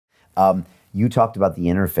You talked about the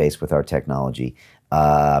interface with our technology.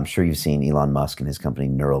 I'm sure you've seen Elon Musk and his company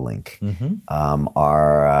Neuralink.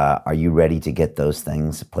 Are you ready to get those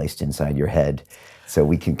things placed inside your head so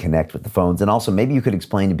we can connect with the phones? And also, maybe you could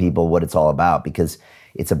explain to people what it's all about, because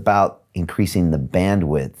it's about increasing the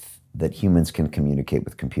bandwidth that humans can communicate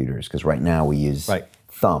with computers. Because right now we use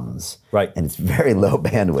thumbs, and it's very low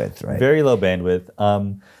bandwidth, right? Very low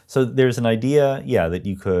bandwidth. So there's an idea, that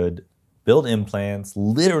you could build implants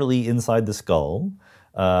literally inside the skull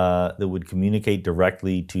that would communicate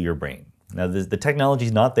directly to your brain. Now, the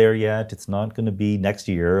technology's not there yet. It's not going to be next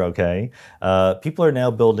year, okay? People are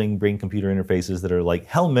now building brain-computer interfaces that are like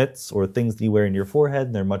helmets or things that you wear in your forehead,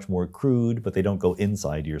 and they're much more crude, but they don't go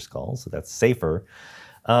inside your skull, so that's safer.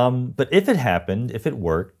 But if it happened, if it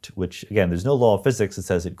worked, which, again, there's no law of physics that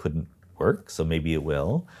says it couldn't work, so maybe it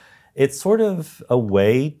will, it's sort of a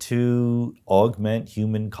way to augment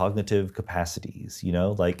human cognitive capacities,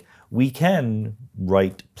 like we can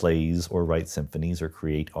write plays or write symphonies or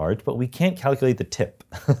create art, but we can't calculate the tip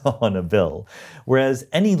on a bill. Whereas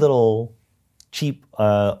any little cheap,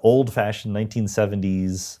 old-fashioned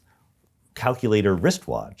 1970s calculator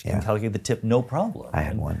wristwatch can calculate the tip no problem. I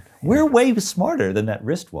had one. We're way smarter than that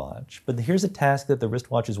wristwatch, but here's a task that the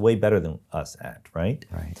wristwatch is way better than us at, right?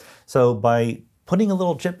 So by putting a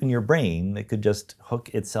little chip in your brain that could just hook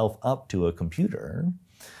itself up to a computer,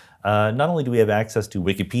 not only do we have access to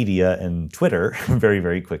Wikipedia and Twitter very,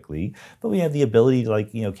 very quickly, but we have the ability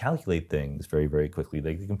to calculate things very, very quickly.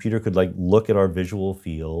 Like the computer could look at our visual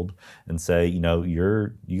field and say, you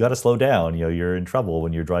got to slow down. You're in trouble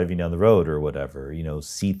when you're driving down the road or whatever.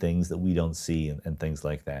 See things that we don't see and things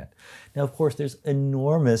like that. Now, of course, there's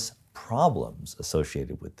enormous problems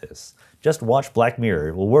associated with this. Just watch Black Mirror.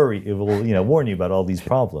 It will warn you about all these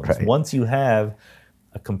problems. Once you have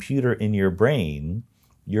a computer in your brain,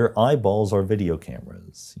 your eyeballs are video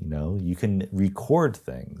cameras. You can record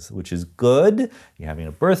things, which is good. You're having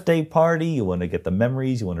a birthday party, you want to get the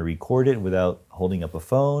memories, you want to record it without holding up a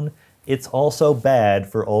phone. It's also bad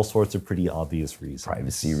for all sorts of pretty obvious reasons.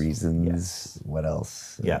 Privacy reasons. What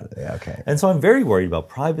else? Okay. And so I'm very worried about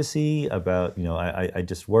privacy, about, I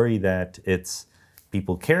just worry that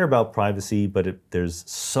people care about privacy, but there's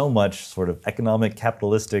so much sort of economic,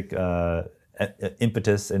 capitalistic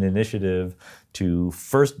impetus and initiative to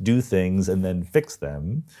first do things and then fix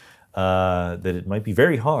them, that it might be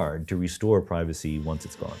very hard to restore privacy once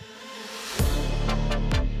it's gone.